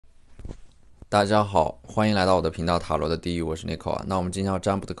大家好，欢迎来到我的频道塔罗的第一，我是 Nico 啊。那我们今天要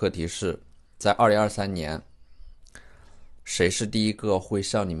占卜的课题是，在2023年，谁是第一个会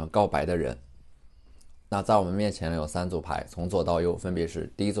向你们告白的人？那在我们面前有3组牌，从左到右分别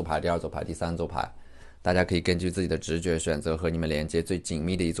是第一组牌、第二组牌、第三组牌。大家可以根据自己的直觉选择和你们连接最紧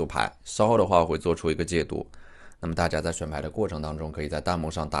密的一组牌。稍后的话我会做出一个解读。那么大家在选牌的过程当中，可以在弹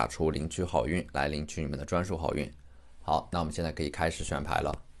幕上打出领取好运来领取你们的专属好运。好，那我们现在可以开始选牌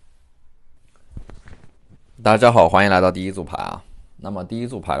了。大家好，欢迎来到第一组牌啊。那么第一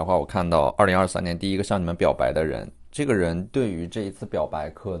组牌的话，我看到2023年第一个向你们表白的人，这个人对于这一次表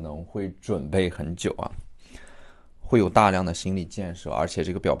白可能会准备很久啊，会有大量的心理建设，而且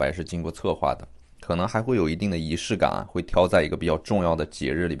这个表白是经过策划的，可能还会有一定的仪式感啊，会挑在一个比较重要的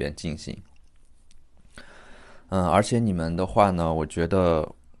节日里边进行。而且你们的话呢，我觉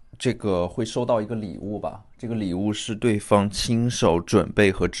得这个会收到一个礼物吧，这个礼物是对方亲手准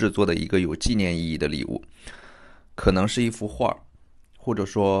备和制作的一个有纪念意义的礼物，可能是一幅画，或者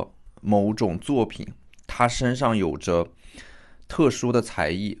说某种作品，他身上有着特殊的才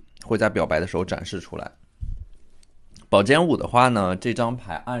艺，会在表白的时候展示出来。宝剑五的话呢，这张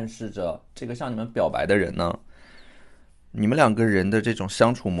牌暗示着这个向你们表白的人呢，你们两个人的这种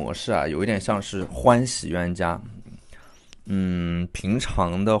相处模式啊，有一点像是欢喜冤家。平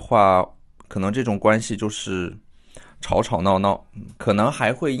常的话，可能这种关系就是吵吵闹闹，可能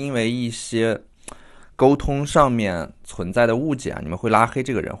还会因为一些沟通上面存在的误解啊，你们会拉黑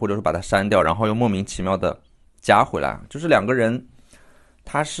这个人，或者说把他删掉，然后又莫名其妙的加回来，就是两个人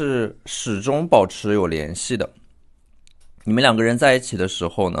他是始终保持有联系的。你们两个人在一起的时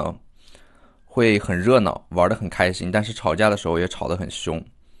候呢，会很热闹，玩得很开心，但是吵架的时候也吵得很凶，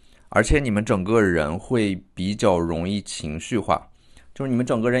而且你们整个人会比较容易情绪化，就是你们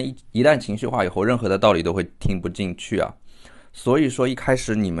整个人一旦情绪化以后，任何的道理都会听不进去啊。所以说一开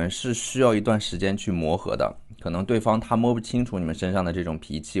始你们是需要一段时间去磨合的，可能对方他摸不清楚你们身上的这种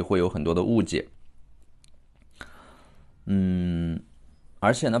脾气，会有很多的误解。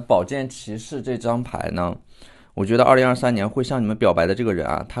而且呢，宝剑骑士这张牌呢，我觉得2023年会向你们表白的这个人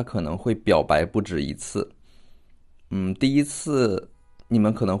啊，他可能会表白不止一次。第一次你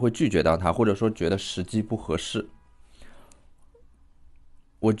们可能会拒绝到他，或者说觉得时机不合适。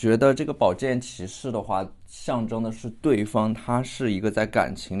我觉得这个宝剑骑士的话，象征的是对方他是一个在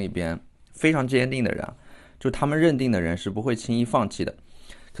感情里边非常坚定的人，就他们认定的人是不会轻易放弃的。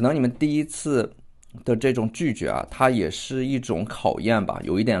可能你们第一次的这种拒绝啊，它也是一种考验吧，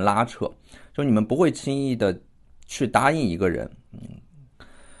有一点拉扯，就你们不会轻易的去答应一个人。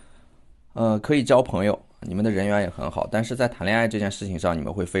可以交朋友，你们的人缘也很好，但是在谈恋爱这件事情上，你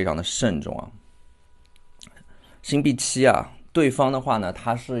们会非常的慎重啊。星币七啊，对方的话呢，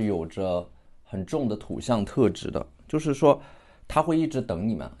他是有着很重的土象特质的，就是说他会一直等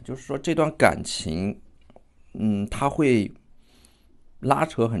你们，就是说这段感情，他会拉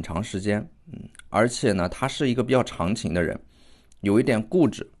扯很长时间，而且呢，他是一个比较长情的人，有一点固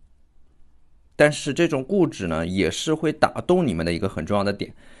执，但是这种固执呢，也是会打动你们的一个很重要的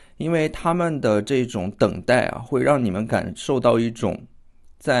点，因为他们的这种等待啊，会让你们感受到一种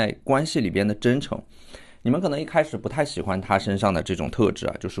在关系里边的真诚。你们可能一开始不太喜欢他身上的这种特质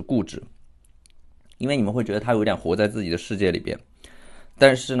啊，就是固执，因为你们会觉得他有点活在自己的世界里边。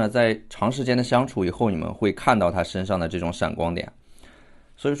但是呢，在长时间的相处以后，你们会看到他身上的这种闪光点。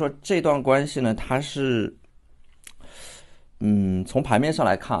所以说这段关系呢，它是从牌面上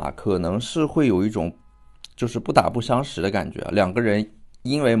来看啊，可能是会有一种就是不打不相识的感觉，两个人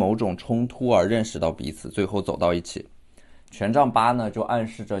因为某种冲突而认识到彼此，最后走到一起。权杖8呢，就暗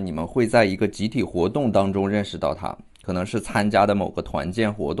示着你们会在一个集体活动当中认识到他，可能是参加的某个团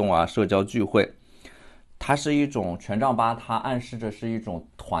建活动啊，社交聚会。它是一种权杖8，它暗示着是一种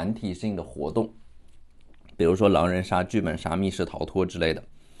团体性的活动，比如说狼人杀、剧本杀、密室逃脱之类的。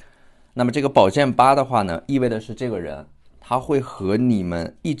那么这个宝剑8的话呢，意味的是这个人他会和你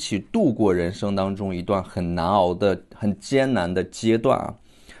们一起度过人生当中一段很难熬的、很艰难的阶段啊。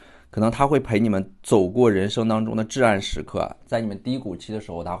可能他会陪你们走过人生当中的至暗时刻啊，在你们低谷期的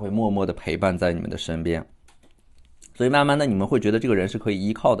时候，他会默默的陪伴在你们的身边，所以慢慢的你们会觉得这个人是可以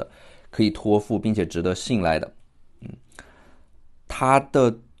依靠的，可以托付，并且值得信赖的。他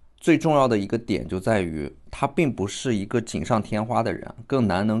的最重要的一个点就在于，他并不是一个锦上添花的人，更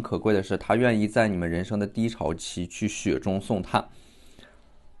难能可贵的是，他愿意在你们人生的低潮期去雪中送炭。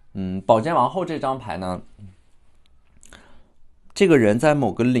宝剑王后这张牌呢，这个人在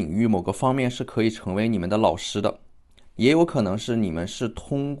某个领域、某个方面是可以成为你们的老师的，也有可能是你们是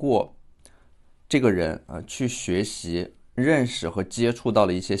通过这个人去学习、认识和接触到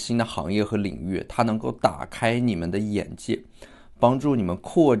了一些新的行业和领域，他能够打开你们的眼界，帮助你们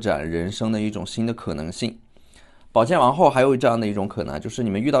扩展人生的一种新的可能性。宝剑王后还有这样的一种可能，就是你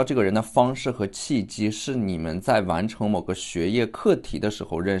们遇到这个人的方式和契机是你们在完成某个学业课题的时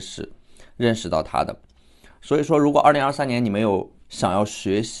候认识到他的。所以说如果2023年你们有想要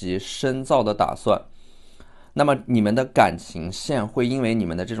学习深造的打算，那么你们的感情线会因为你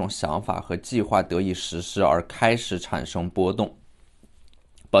们的这种想法和计划得以实施而开始产生波动。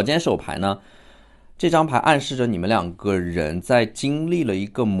宝剑手牌呢，这张牌暗示着你们两个人在经历了一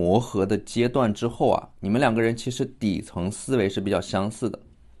个磨合的阶段之后啊，你们两个人其实底层思维是比较相似的。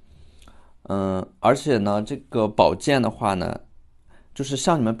而且呢，这个宝剑的话呢，就是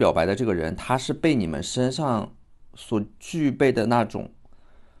向你们表白的这个人，他是被你们身上所具备的那种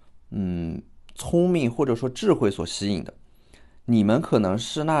聪明或者说智慧所吸引的。你们可能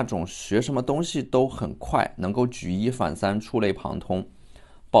是那种学什么东西都很快，能够举一反三，触类旁通。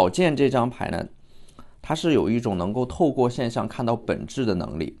宝剑这张牌呢，它是有一种能够透过现象看到本质的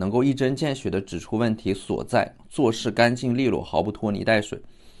能力，能够一针见血地指出问题所在，做事干净利落，毫不拖泥带水。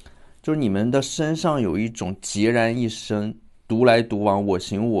就是你们的身上有一种孑然一身、独来独往、我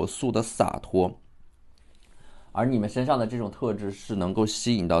行我素的洒脱，而你们身上的这种特质是能够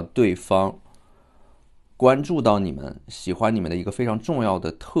吸引到对方关注到你们、喜欢你们的一个非常重要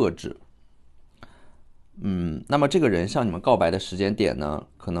的特质。那么这个人向你们告白的时间点呢，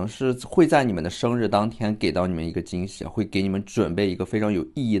可能是会在你们的生日当天给到你们一个惊喜，会给你们准备一个非常有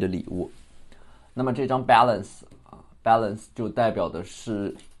意义的礼物。那么这张 balance 就代表的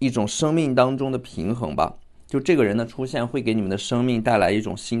是一种生命当中的平衡吧。就这个人的出现会给你们的生命带来一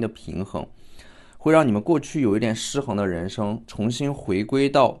种新的平衡，会让你们过去有一点失衡的人生重新回归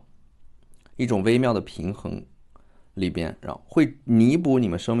到一种微妙的平衡里边，然后会弥补你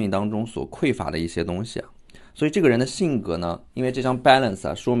们生命当中所匮乏的一些东西啊。所以这个人的性格呢，因为这张 balance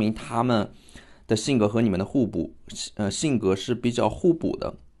啊，说明他们的性格和你们的互补，性格是比较互补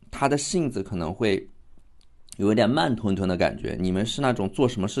的。他的性子可能会有一点慢吞吞的感觉，你们是那种做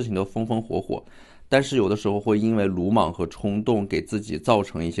什么事情都风风火火，但是有的时候会因为鲁莽和冲动给自己造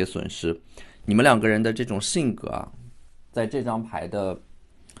成一些损失。你们两个人的这种性格啊，在这张牌的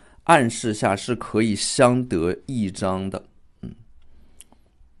暗示下是可以相得益彰的。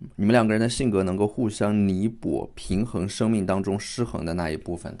你们两个人的性格能够互相弥补，平衡生命当中失衡的那一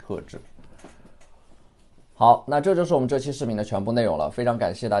部分特质。好，那这就是我们这期视频的全部内容了，非常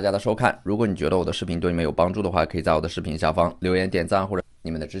感谢大家的收看。如果你觉得我的视频对你们有帮助的话，可以在我的视频下方留言点赞，或者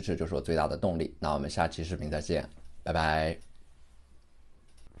你们的支持就是我最大的动力。那我们下期视频再见，拜拜。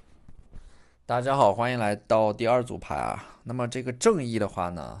大家好，欢迎来到第二组牌啊。那么这个正义的话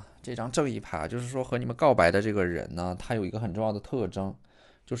呢，这张正义牌啊，就是说和你们告白的这个人呢，他有一个很重要的特征，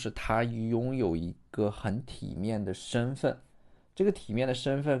就是他拥有一个很体面的身份。这个体面的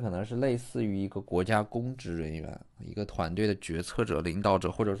身份可能是类似于一个国家公职人员，一个团队的决策者、领导者，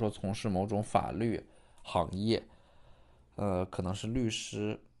或者说从事某种法律行业，可能是律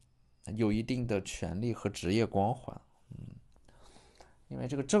师，有一定的权利和职业光环。因为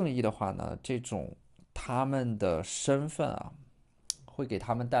这个正义的话呢，这种他们的身份啊，会给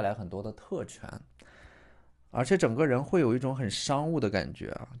他们带来很多的特权，而且整个人会有一种很商务的感觉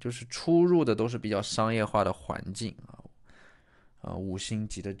啊，就是出入的都是比较商业化的环境啊，5星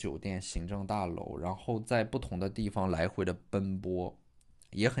级的酒店、行政大楼，然后在不同的地方来回的奔波，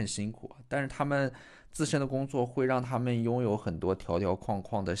也很辛苦。但是他们自身的工作会让他们拥有很多条条框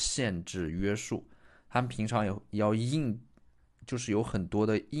框的限制约束，他们平常也要就是有很多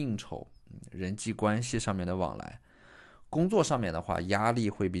的应酬，人际关系上面的往来。工作上面的话，压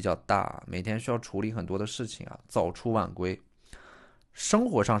力会比较大，每天需要处理很多的事情啊，早出晚归。生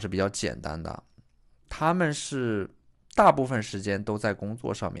活上是比较简单的，他们是大部分时间都在工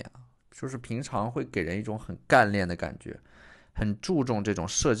作上面，就是平常会给人一种很干练的感觉，很注重这种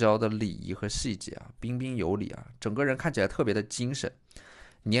社交的礼仪和细节啊，彬彬有礼啊，整个人看起来特别的精神。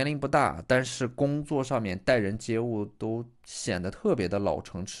年龄不大，但是工作上面待人接物都显得特别的老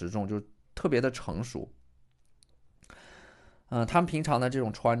成持重，就特别的成熟。他们平常的这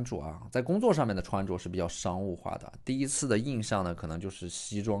种穿着啊，在工作上面的穿着是比较商务化的。第一次的印象呢，可能就是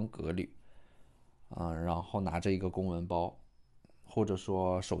西装革履然后拿着一个公文包，或者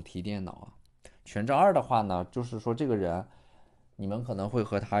说手提电脑啊。权杖2的话呢，就是说这个人，你们可能会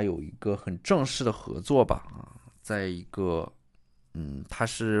和他有一个很正式的合作吧在一个他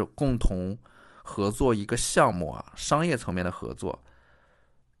是共同合作一个项目啊，商业层面的合作。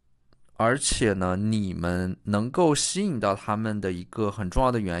而且呢，你们能够吸引到他们的一个很重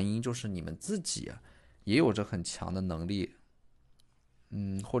要的原因，就是你们自己也有着很强的能力，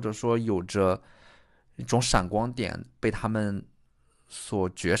或者说有着一种闪光点被他们所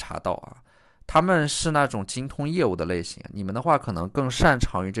觉察到啊。他们是那种精通业务的类型，你们的话可能更擅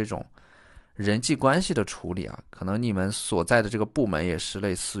长于这种人际关系的处理啊，可能你们所在的这个部门也是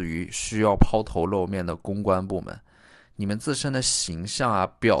类似于需要抛头露面的公关部门，你们自身的形象啊、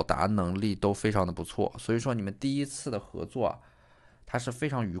表达能力都非常的不错，所以说你们第一次的合作啊，它是非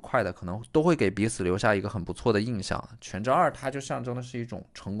常愉快的，可能都会给彼此留下一个很不错的印象。权杖二它就象征的是一种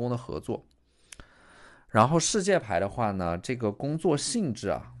成功的合作。然后世界牌的话呢，这个工作性质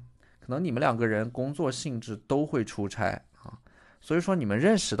啊，可能你们两个人工作性质都会出差啊，所以说你们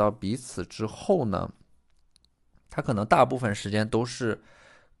认识到彼此之后呢，他可能大部分时间都是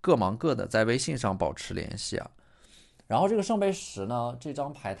各忙各的，在微信上保持联系啊。然后这个圣杯十呢，这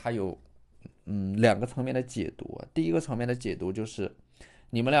张牌它有两个层面的解读。第一个层面的解读就是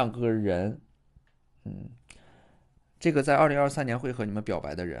你们两个人，这个在2023年会和你们表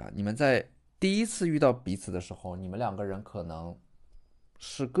白的人啊，你们在第一次遇到彼此的时候，你们两个人可能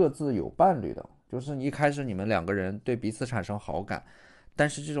是各自有伴侣的，就是一开始你们两个人对彼此产生好感，但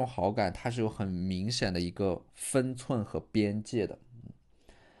是这种好感它是有很明显的一个分寸和边界的。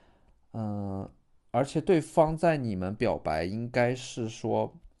而且对方在你们表白，应该是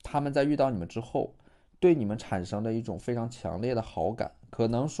说他们在遇到你们之后，对你们产生了一种非常强烈的好感，可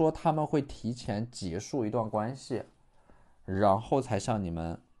能说他们会提前结束一段关系，然后才向你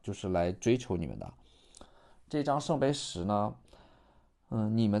们就是来追求你们的。这张圣杯十呢，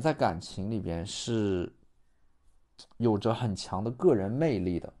你们在感情里边是有着很强的个人魅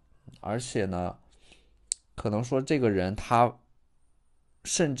力的，而且呢，可能说这个人他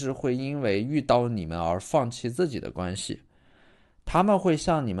甚至会因为遇到你们而放弃自己的关系。他们会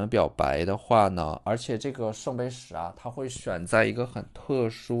向你们表白的话呢，而且这个圣杯十啊，他会选在一个很特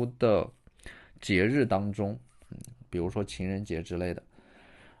殊的节日当中，比如说情人节之类的。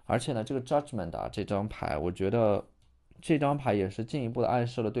而且呢，这个 Judgment 啊，这张牌，我觉得这张牌也是进一步的暗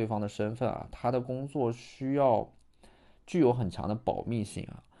示了对方的身份啊，他的工作需要具有很强的保密性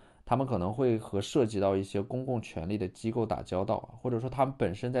啊，他们可能会和涉及到一些公共权力的机构打交道啊，或者说他们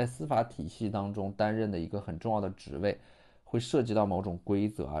本身在司法体系当中担任的一个很重要的职位，会涉及到某种规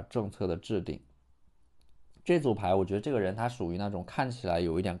则啊、政策的制定。这组牌，我觉得这个人他属于那种看起来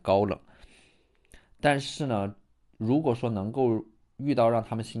有一点高冷，但是呢，如果说能够遇到让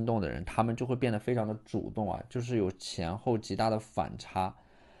他们心动的人，他们就会变得非常的主动啊，就是有前后极大的反差。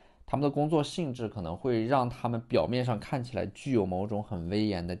他们的工作性质可能会让他们表面上看起来具有某种很威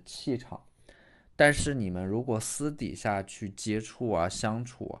严的气场，但是你们如果私底下去接触啊、相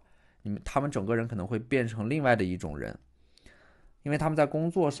处啊，他们整个人可能会变成另外的一种人，因为他们在工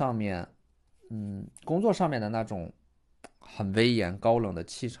作上面，工作上面的那种很威严、高冷的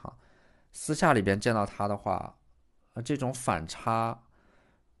气场，私下里边见到他的话，这种反差，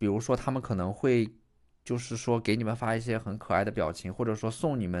比如说他们可能会就是说给你们发一些很可爱的表情，或者说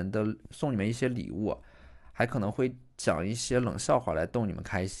送你们一些礼物，还可能会讲一些冷笑话来逗你们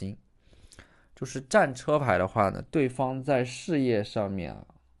开心。就是战车牌的话呢，对方在事业上面啊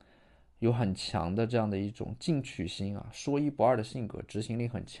有很强的这样的一种进取心啊，说一不二的性格，执行力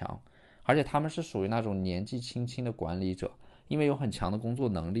很强，而且他们是属于那种年纪轻轻的管理者，因为有很强的工作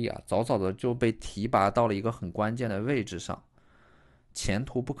能力啊，早早的就被提拔到了一个很关键的位置上，前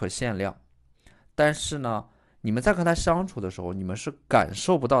途不可限量。但是呢，你们在和他相处的时候，你们是感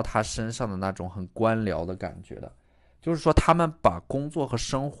受不到他身上的那种很官僚的感觉的，就是说他们把工作和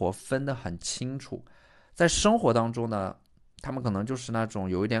生活分得很清楚，在生活当中呢，他们可能就是那种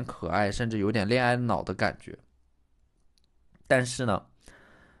有一点可爱，甚至有点恋爱脑的感觉。但是呢，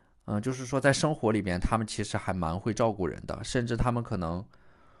就是说在生活里边，他们其实还蛮会照顾人的，甚至他们可能，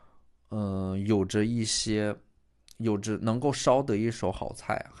有着能够烧得一手好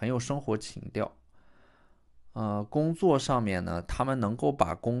菜，很有生活情调。工作上面呢，他们能够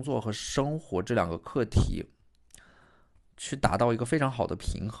把工作和生活这两个课题去达到一个非常好的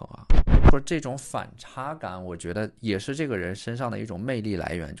平衡啊。说这种反差感，我觉得也是这个人身上的一种魅力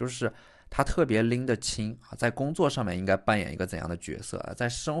来源，就是他特别拎得清啊，在工作上面应该扮演一个怎样的角色啊，在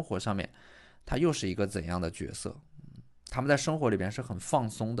生活上面他又是一个怎样的角色。他们在生活里边是很放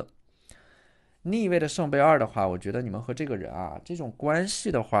松的。逆位的圣杯二的话，我觉得你们和这个人啊，这种关系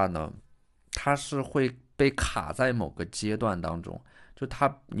的话呢，他是会被卡在某个阶段当中，就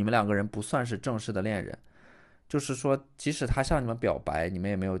你们两个人不算是正式的恋人，就是说即使他向你们表白，你们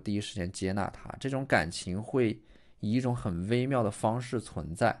也没有第一时间接纳他，这种感情会以一种很微妙的方式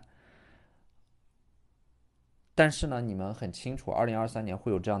存在。但是呢，你们很清楚2023年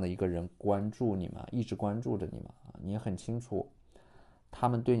会有这样的一个人关注你们，一直关注着你们，你也很清楚他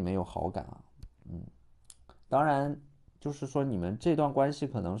们对你们有好感啊。当然就是说你们这段关系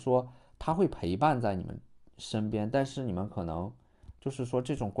可能说他会陪伴在你们身边，但是你们可能就是说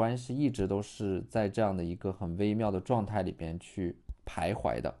这种关系一直都是在这样的一个很微妙的状态里边去徘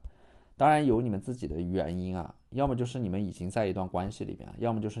徊的。当然有你们自己的原因啊，要么就是你们已经在一段关系里边，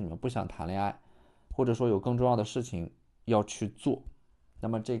要么就是你们不想谈恋爱，或者说有更重要的事情要去做。那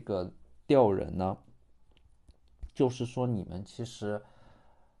么这个吊人呢，就是说你们其实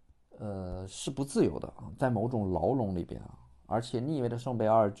是不自由的，在某种牢笼里边啊。而且逆位的圣杯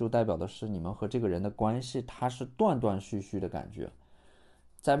2就代表的是你们和这个人的关系它是断断续续的感觉，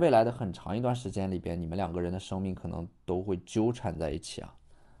在未来的很长一段时间里边，你们两个人的生命可能都会纠缠在一起啊。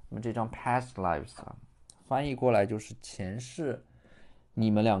那么这张 past lives 啊，翻译过来就是前世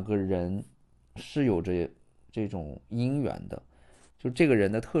你们两个人是有着这种姻缘的。就这个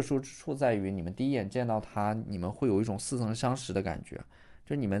人的特殊之处在于，你们第一眼见到他，你们会有一种似曾相识的感觉。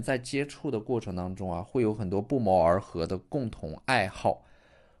就你们在接触的过程当中啊，会有很多不谋而合的共同爱好，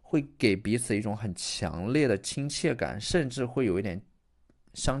会给彼此一种很强烈的亲切感，甚至会有一点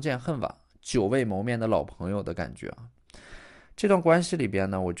相见恨晚、久未谋面的老朋友的感觉啊。这段关系里边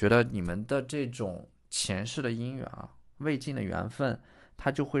呢，我觉得你们的这种前世的姻缘啊，未尽的缘分，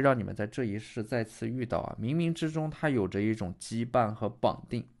它就会让你们在这一世再次遇到啊，冥冥之中它有着一种羁绊和绑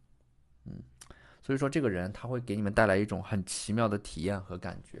定。所以说这个人他会给你们带来一种很奇妙的体验和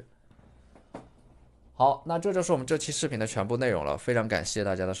感觉。好，那这就是我们这期视频的全部内容了，非常感谢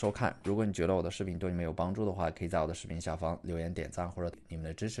大家的收看。如果你觉得我的视频对你们有帮助的话，可以在我的视频下方留言点赞，或者你们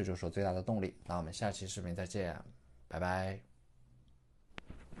的支持就是我最大的动力。那我们下期视频再见，拜拜。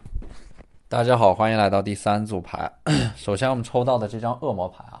大家好，欢迎来到第3组牌。首先我们抽到的这张恶魔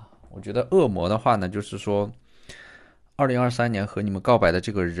牌啊，我觉得恶魔的话呢，就是说2023年和你们告白的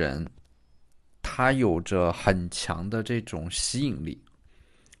这个人，他有着很强的这种吸引力，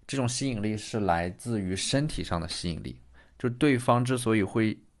这种吸引力是来自于身体上的吸引力。就对方之所以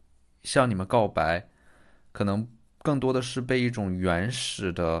会向你们告白，可能更多的是被一种原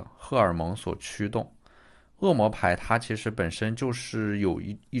始的荷尔蒙所驱动。恶魔牌它其实本身就是有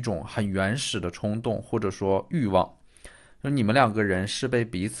一种很原始的冲动或者说欲望，就你们两个人是被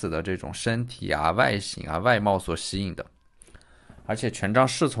彼此的这种身体啊、外形啊、外貌所吸引的。而且权杖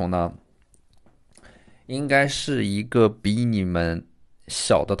侍从呢，应该是一个比你们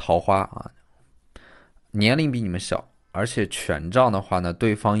小的桃花啊，年龄比你们小，而且权杖的话呢，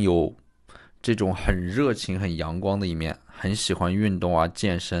对方有这种很热情、很阳光的一面，很喜欢运动啊、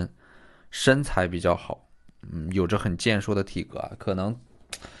健身，身材比较好，有着很健硕的体格啊，可能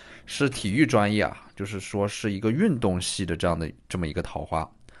是体育专业啊，就是说是一个运动系的这么一个桃花。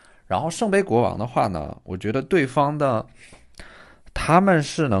然后圣杯国王的话呢，我觉得对方的他们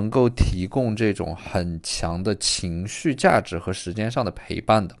是能够提供这种很强的情绪价值和时间上的陪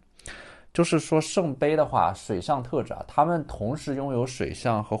伴的。就是说圣杯的话，水象特质啊，他们同时拥有水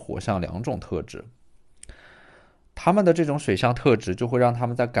象和火象两种特质。他们的这种水象特质就会让他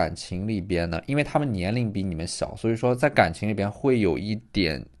们在感情里边呢，因为他们年龄比你们小，所以说在感情里边会有一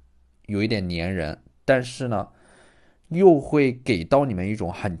点黏人，但是呢又会给到你们一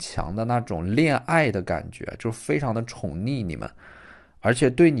种很强的那种恋爱的感觉，就非常的宠溺你们，而且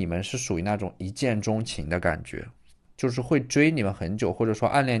对你们是属于那种一见钟情的感觉，就是会追你们很久，或者说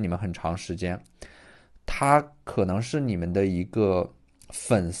暗恋你们很长时间。他可能是你们的一个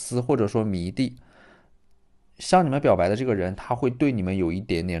粉丝或者说迷弟。向你们表白的这个人，他会对你们有一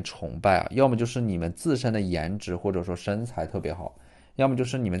点点崇拜啊，要么就是你们自身的颜值或者说身材特别好，要么就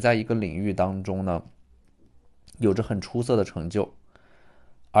是你们在一个领域当中呢有着很出色的成就。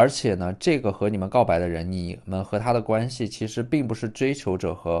而且呢，这个和你们告白的人，你们和他的关系其实并不是追求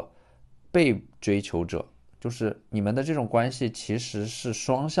者和被追求者，就是你们的这种关系其实是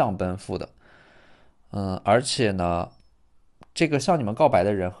双向奔赴的。而且呢，这个向你们告白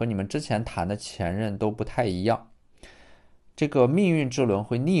的人和你们之前谈的前任都不太一样。这个命运之轮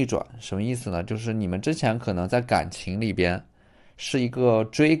会逆转，什么意思呢？就是你们之前可能在感情里边是一个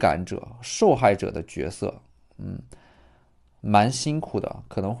追赶者、受害者的角色，蛮辛苦的，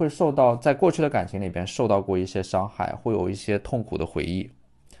可能会在过去的感情里边受到过一些伤害，会有一些痛苦的回忆。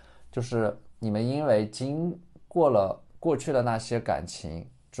就是你们因为经过了过去的那些感情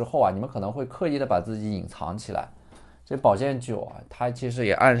之后啊，你们可能会刻意的把自己隐藏起来。这宝剑9啊，它其实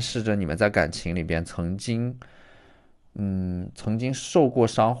也暗示着你们在感情里边曾经受过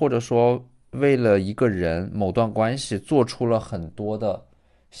伤，或者说为了一个人某段关系做出了很多的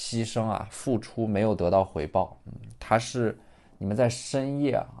牺牲啊，付出没有得到回报。它是你们在深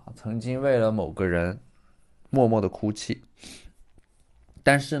夜啊，曾经为了某个人默默的哭泣。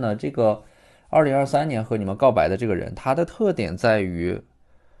但是呢，这个2023年和你们告白的这个人，他的特点在于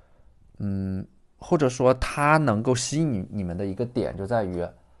或者说他能够吸引你们的一个点就在于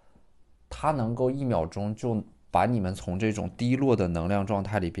他能够1秒钟就把你们从这种低落的能量状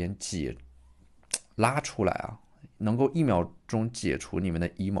态里边拉出来啊，能够1秒钟解除你们的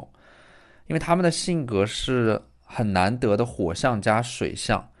emo。因为他们的性格是很难得的火象加水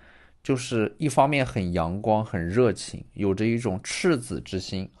象，就是一方面很阳光很热情，有着一种赤子之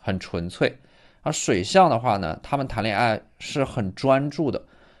心，很纯粹。而水象的话呢，他们谈恋爱是很专注的，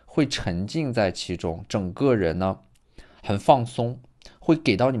会沉浸在其中，整个人呢很放松，会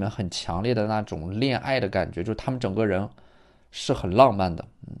给到你们很强烈的那种恋爱的感觉，就是他们整个人是很浪漫的。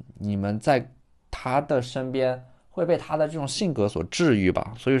你们在他的身边会被他的这种性格所治愈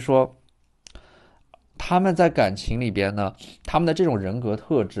吧。所以说他们在感情里边呢，他们的这种人格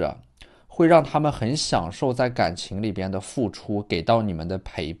特质啊，会让他们很享受在感情里边的付出，给到你们的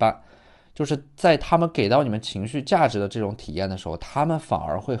陪伴。就是在他们给到你们情绪价值的这种体验的时候，他们反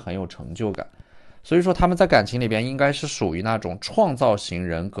而会很有成就感。所以说他们在感情里边应该是属于那种创造型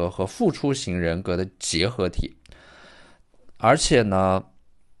人格和付出型人格的结合体。而且呢，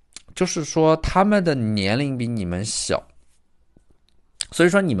就是说他们的年龄比你们小，所以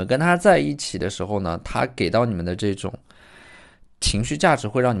说你们跟他在一起的时候呢，他给到你们的这种情绪价值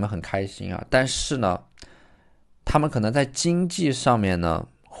会让你们很开心啊。但是呢，他们可能在经济上面呢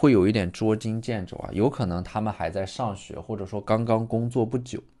会有一点捉襟见肘啊，有可能他们还在上学，或者说刚刚工作不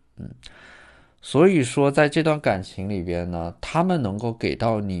久。所以说在这段感情里边呢，他们能够给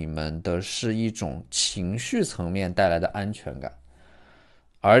到你们的是一种情绪层面带来的安全感。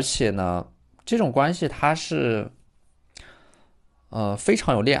而且呢，这种关系它是非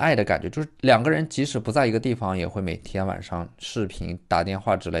常有恋爱的感觉，就是两个人即使不在一个地方，也会每天晚上视频打电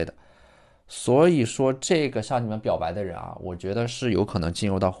话之类的。所以说这个向你们表白的人啊，我觉得是有可能进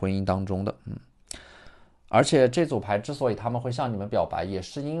入到婚姻当中的。而且这组牌之所以他们会向你们表白，也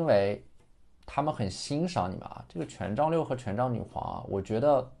是因为他们很欣赏你们啊。这个权杖6和权杖女皇啊，我觉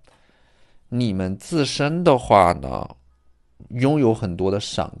得你们自身的话呢，拥有很多的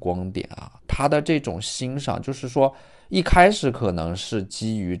闪光点啊。他的这种欣赏就是说一开始可能是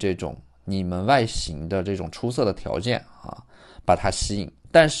基于这种你们外形的这种出色的条件啊，把他吸引。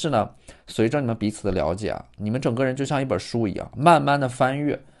但是呢，随着你们彼此的了解啊，你们整个人就像一本书一样，慢慢的翻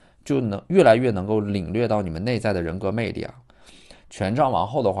阅，就能越来越能够领略到你们内在的人格魅力啊。权杖王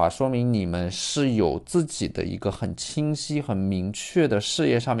后的话，说明你们是有自己的一个很清晰很明确的事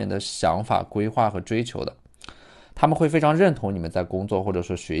业上面的想法规划和追求的。他们会非常认同你们在工作或者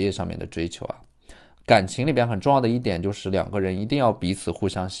说学业上面的追求啊。感情里边很重要的一点就是两个人一定要彼此互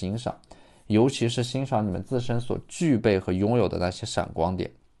相欣赏，尤其是欣赏你们自身所具备和拥有的那些闪光点。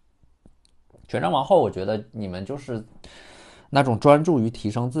权杖王后，我觉得你们就是那种专注于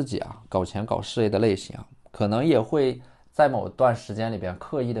提升自己啊，搞钱搞事业的类型啊，可能也会在某段时间里边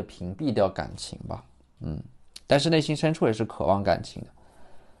刻意的屏蔽掉感情吧。但是内心深处也是渴望感情的。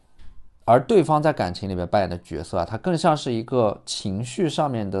而对方在感情里面扮演的角色啊，他更像是一个情绪上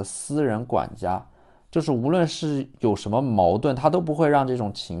面的私人管家，就是无论是有什么矛盾，他都不会让这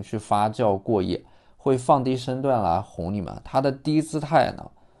种情绪发酵过夜，会放低身段来哄你们。他的低姿态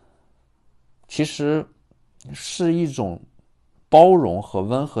呢，其实是一种包容和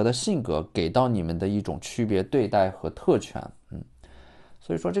温和的性格给到你们的一种区别对待和特权。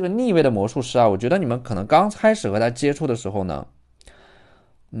所以说这个逆位的魔术师啊，我觉得你们可能刚开始和他接触的时候呢，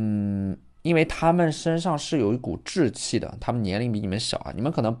因为他们身上是有一股志气的，他们年龄比你们小啊，你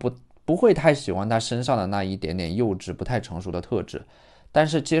们可能不会太喜欢他身上的那一点点幼稚不太成熟的特质。但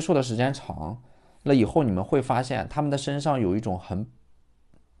是接触的时间长了以后，你们会发现他们的身上有一种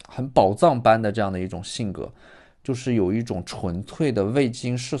很宝藏般的这样的一种性格，就是有一种纯粹的未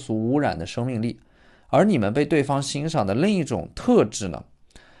经世俗污染的生命力。而你们被对方欣赏的另一种特质呢，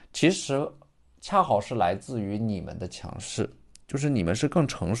其实恰好是来自于你们的强势，就是你们是更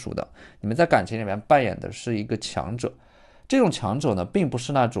成熟的，你们在感情里面扮演的是一个强者。这种强者呢，并不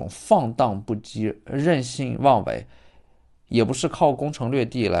是那种放荡不羁、任性妄为，也不是靠攻城略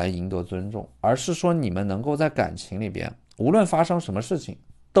地来赢得尊重，而是说你们能够在感情里边，无论发生什么事情，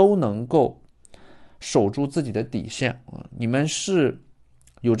都能够守住自己的底线。你们是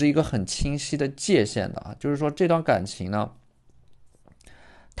有着一个很清晰的界限的啊，就是说这段感情呢，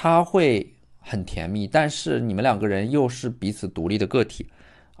它会很甜蜜，但是你们两个人又是彼此独立的个体，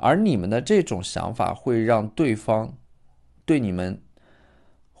而你们的这种想法会让对方对你们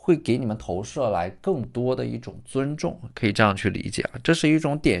会给你们投射来更多的一种尊重，可以这样去理解啊，这是一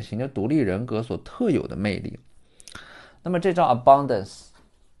种典型的独立人格所特有的魅力。那么这张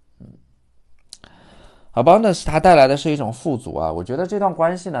Abundance 它带来的是一种富足啊，我觉得这段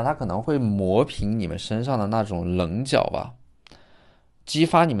关系呢，它可能会磨平你们身上的那种棱角吧，激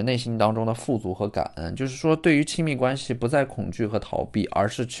发你们内心当中的富足和感恩，就是说对于亲密关系不再恐惧和逃避，而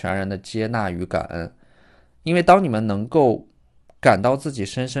是全然的接纳与感恩。因为当你们能够感到自己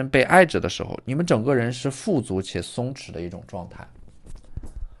深深被爱着的时候，你们整个人是富足且松弛的一种状态。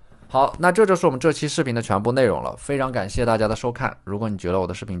好，那这就是我们这期视频的全部内容了，非常感谢大家的收看。如果你觉得我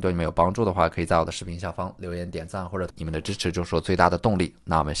的视频对你们有帮助的话，可以在我的视频下方留言点赞，或者你们的支持就是我最大的动力。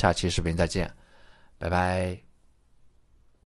那我们下期视频再见，拜拜。